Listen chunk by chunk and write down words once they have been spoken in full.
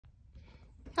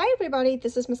Hi everybody,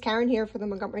 this is Miss Karen here for the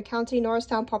Montgomery County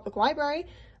Norristown Public Library,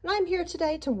 and I'm here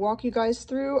today to walk you guys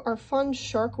through our fun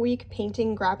Shark Week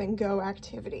painting grab and go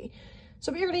activity.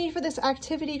 So what you're going to need for this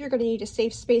activity, you're going to need a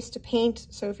safe space to paint.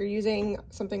 So if you're using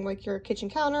something like your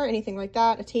kitchen counter, anything like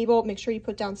that, a table, make sure you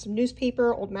put down some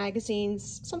newspaper, old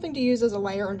magazines, something to use as a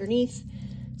layer underneath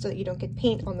so that you don't get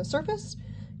paint on the surface.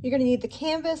 You're going to need the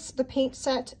canvas, the paint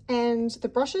set, and the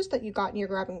brushes that you got in your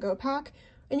grab and go pack.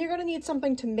 And you're going to need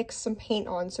something to mix some paint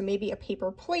on, so maybe a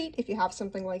paper plate if you have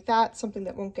something like that, something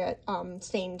that won't get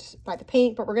stained by the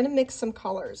paint, but we're going to mix some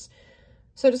colors.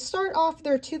 So to start off,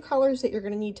 there are two colors that you're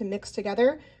going to need to mix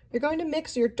together. You're going to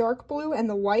mix your dark blue and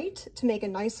the white to make a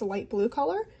nice light blue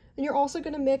color, and you're also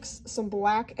going to mix some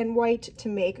black and white to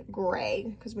make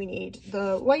gray, because we need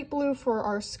the light blue for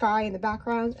our sky in the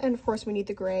background, and of course we need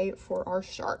the gray for our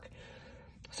shark.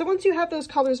 So once you have those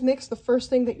colors mixed, the first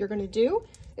thing that you're going to do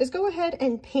is go ahead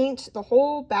and paint the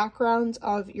whole background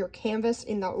of your canvas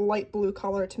in that light blue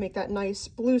color to make that nice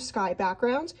blue sky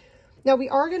background. Now we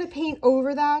are going to paint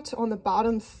over that on the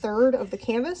bottom third of the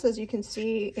canvas, as you can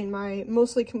see in my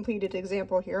mostly completed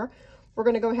example here. We're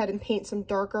going to go ahead and paint some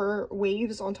darker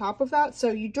waves on top of that, so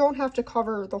you don't have to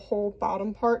cover the whole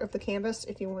bottom part of the canvas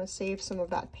if you want to save some of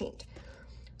that paint.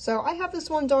 So I have this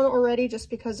one done already just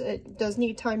because it does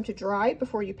need time to dry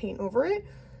before you paint over it.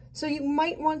 So you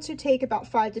might want to take about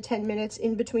 5 to 10 minutes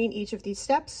in between each of these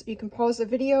steps. You can pause the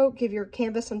video, give your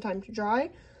canvas some time to dry,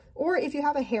 or if you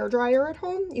have a hair dryer at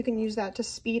home, you can use that to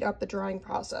speed up the drying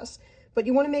process. But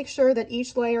you want to make sure that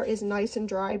each layer is nice and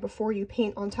dry before you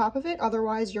paint on top of it,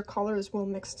 otherwise your colors will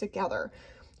mix together.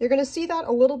 You're going to see that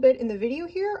a little bit in the video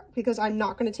here because I'm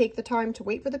not going to take the time to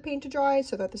wait for the paint to dry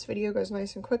so that this video goes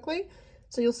nice and quickly.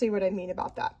 So you'll see what I mean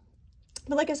about that.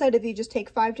 But like I said, if you just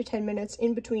take 5 to 10 minutes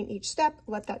in between each step,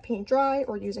 let that paint dry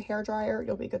or use a hair dryer,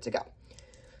 you'll be good to go.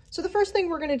 So the first thing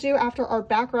we're going to do after our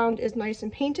background is nice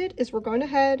and painted is we're going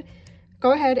to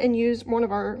go ahead and use one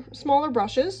of our smaller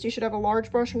brushes. You should have a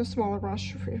large brush and a smaller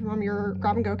brush from your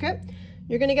grab and go kit.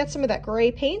 You're going to get some of that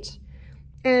gray paint.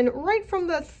 And right from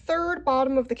the third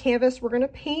bottom of the canvas, we're going to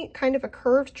paint kind of a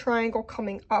curved triangle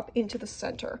coming up into the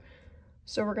center.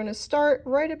 So we're going to start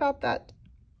right about that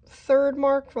third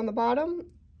mark from the bottom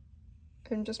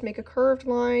and just make a curved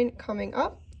line coming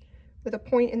up with a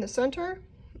point in the center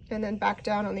and then back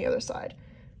down on the other side.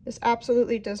 This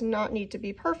absolutely does not need to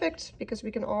be perfect because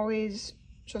we can always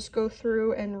just go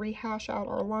through and rehash out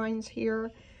our lines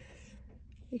here.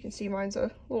 You can see mine's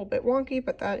a little bit wonky,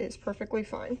 but that is perfectly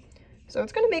fine. So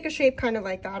it's going to make a shape kind of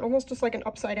like that, almost just like an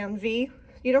upside down V.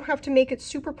 You don't have to make it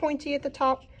super pointy at the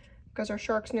top because our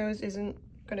shark's nose isn't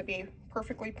going to be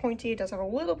perfectly pointy. It does have a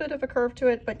little bit of a curve to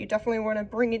it, but you definitely want to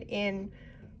bring it in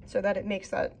so that it makes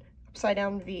that upside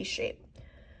down V shape.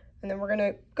 And then we're going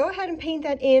to go ahead and paint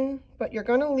that in, but you're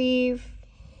going to leave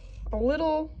a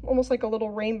little, almost like a little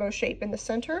rainbow shape in the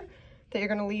center that you're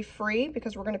going to leave free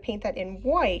because we're going to paint that in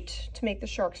white to make the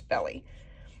shark's belly.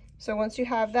 So once you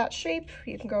have that shape,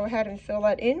 you can go ahead and fill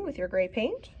that in with your gray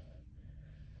paint.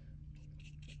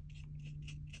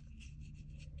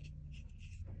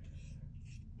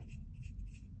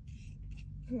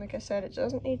 And like I said, it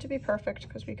doesn't need to be perfect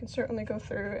because we can certainly go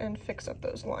through and fix up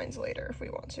those lines later if we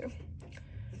want to.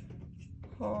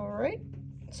 All right,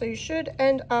 so you should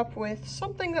end up with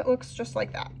something that looks just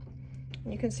like that.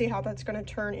 And you can see how that's going to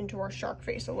turn into our shark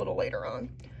face a little later on.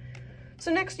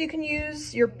 So next you can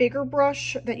use your bigger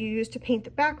brush that you use to paint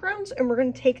the backgrounds, and we're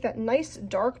going to take that nice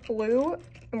dark blue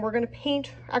and we're going to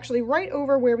paint actually right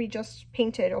over where we just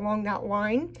painted along that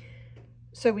line.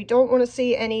 So we don't want to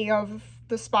see any of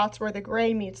the spots where the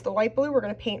gray meets the light blue. We're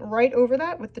going to paint right over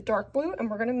that with the dark blue,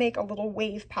 and we're going to make a little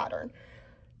wave pattern.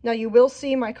 Now you will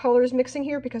see my colors mixing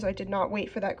here because I did not wait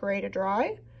for that gray to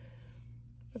dry,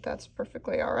 but that's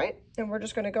perfectly all right. And we're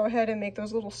just going to go ahead and make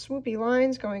those little swoopy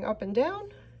lines going up and down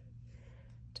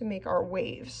to make our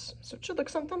waves. So it should look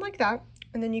something like that.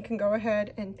 And then you can go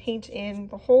ahead and paint in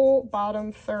the whole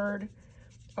bottom third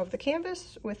of the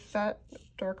canvas with that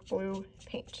dark blue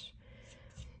paint.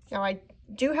 Now I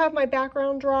do have my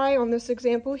background dry on this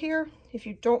example here. If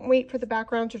you don't wait for the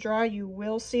background to dry, you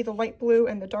will see the light blue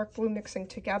and the dark blue mixing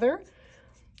together.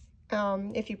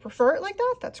 If you prefer it like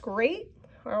that, that's great.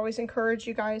 I always encourage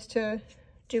you guys to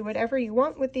do whatever you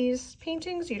want with these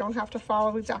paintings. You don't have to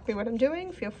follow exactly what I'm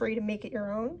doing. Feel free to make it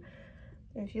your own.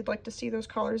 And if you'd like to see those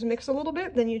colors mix a little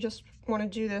bit, then you just want to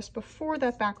do this before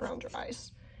that background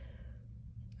dries.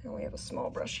 I only have a small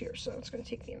brush here, so it's going to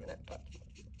take me a minute.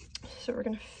 So we're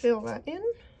going to fill that in.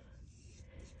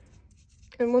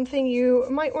 And one thing you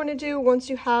might want to do once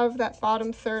you have that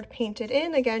bottom third painted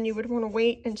in, again, you would want to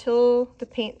wait until the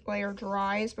paint layer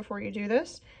dries before you do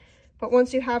this. But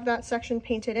once you have that section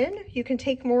painted in, you can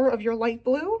take more of your light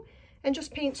blue and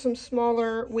just paint some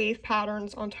smaller wave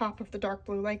patterns on top of the dark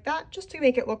blue like that, just to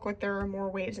make it look like there are more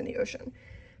waves in the ocean.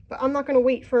 But I'm not going to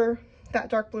wait for that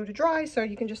dark blue to dry, so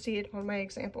you can just see it on my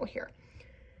example here.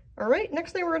 All right,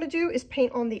 next thing we're going to do is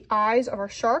paint on the eyes of our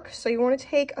shark. So you want to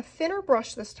take a thinner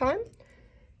brush this time,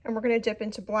 and we're going to dip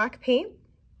into black paint,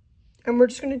 and we're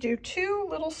just going to do 2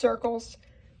 little circles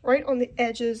right on the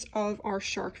edges of our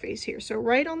shark face here. So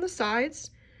right on the sides,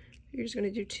 you're just going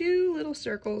to do 2 little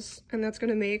circles, and that's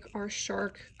going to make our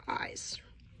shark eyes,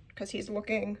 because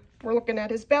we're looking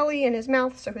at his belly and his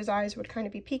mouth, so his eyes would kind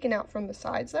of be peeking out from the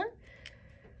sides there.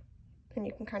 And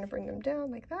you can kind of bring them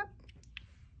down like that.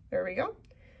 There we go.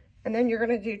 And then you're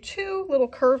going to do 2 little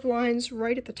curved lines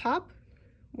right at the top,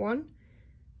 1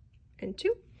 and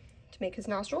 2, to make his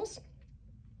nostrils.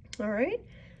 All right.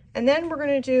 And then we're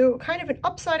going to do kind of an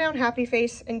upside down happy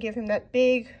face and give him that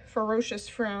big ferocious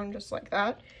frown, just like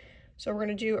that. So we're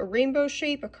going to do a rainbow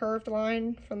shape, a curved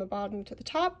line from the bottom to the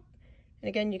top. And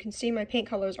again, you can see my paint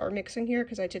colors are mixing here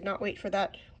because I did not wait for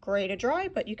that gray to dry,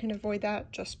 but you can avoid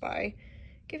that just by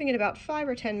giving it about 5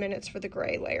 or 10 minutes for the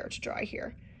gray layer to dry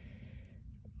here.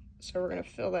 So we're going to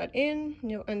fill that in, and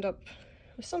you'll end up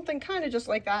with something kind of just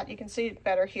like that. You can see it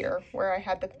better here where I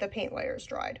had the paint layers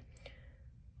dried.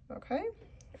 Okay,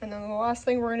 and then the last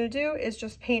thing we're going to do is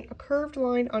just paint a curved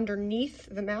line underneath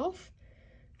the mouth.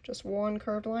 Just 1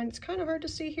 curved line. It's kind of hard to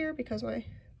see here because my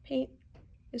paint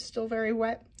is still very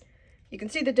wet. You can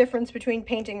see the difference between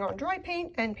painting on dry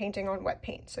paint and painting on wet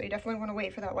paint. So you definitely want to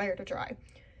wait for that layer to dry.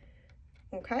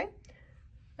 Okay,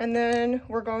 and then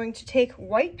we're going to take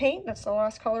white paint. That's the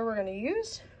last color we're going to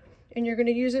use. And you're going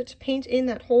to use it to paint in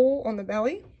that hole on the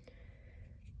belly.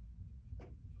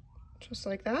 Just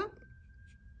like that.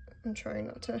 I'm trying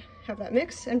not to have that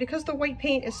mix. And because the white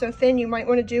paint is so thin, you might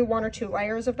want to do 1 or 2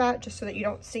 layers of that just so that you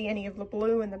don't see any of the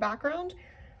blue in the background.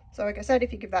 So like I said,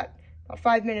 if you give that about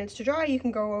 5 minutes to dry, you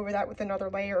can go over that with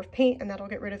another layer of paint, and that'll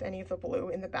get rid of any of the blue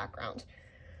in the background.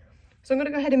 So I'm going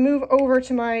to go ahead and move over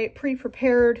to my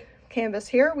pre-prepared canvas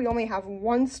here. We only have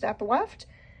 1 step left.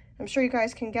 I'm sure you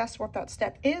guys can guess what that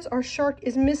step is. Our shark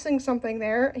is missing something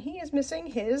there. He is missing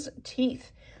his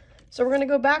teeth. So we're going to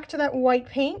go back to that white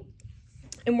paint,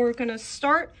 and we're going to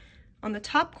start on the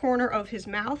top corner of his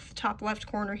mouth, top left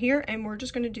corner here, and we're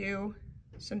just going to do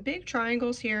some big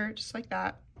triangles here, just like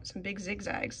that, some big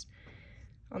zigzags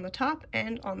on the top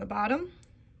and on the bottom.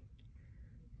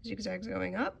 Zigzags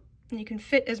going up, and you can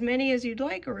fit as many as you'd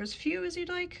like or as few as you'd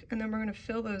like, and then we're going to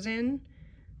fill those in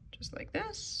just like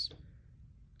this.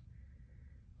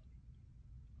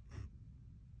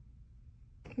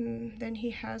 And then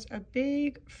he has a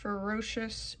big,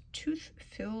 ferocious,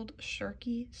 tooth-filled,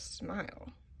 sharky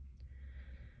smile.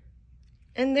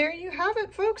 And there you have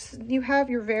it, folks. You have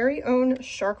your very own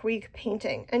Shark Week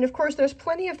painting. And of course, there's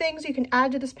plenty of things you can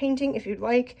add to this painting if you'd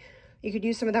like. You could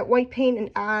use some of that white paint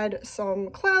and add some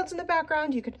clouds in the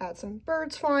background. You could add some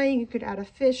birds flying. You could add a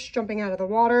fish jumping out of the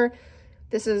water.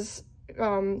 This is,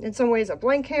 in some ways, a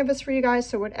blank canvas for you guys.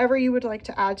 So whatever you would like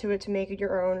to add to it to make it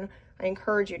your own, I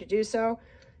encourage you to do so.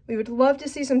 We would love to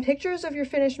see some pictures of your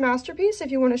finished masterpiece if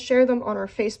you want to share them on our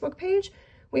Facebook page.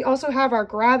 We also have our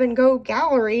grab and go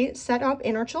gallery set up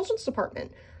in our children's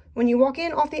department. When you walk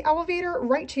in off the elevator,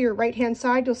 right to your right-hand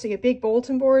side, you'll see a big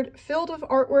bulletin board filled with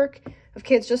artwork of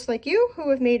kids just like you who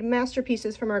have made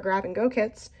masterpieces from our grab and go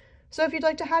kits. So if you'd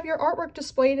like to have your artwork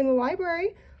displayed in the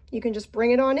library, you can just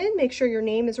bring it on in, make sure your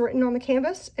name is written on the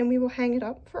canvas, and we will hang it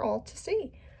up for all to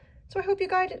see. So I hope you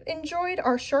guys enjoyed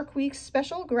our Shark Week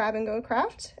special grab and go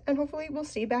craft, and hopefully we'll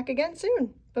see you back again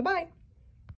soon. Bye-bye.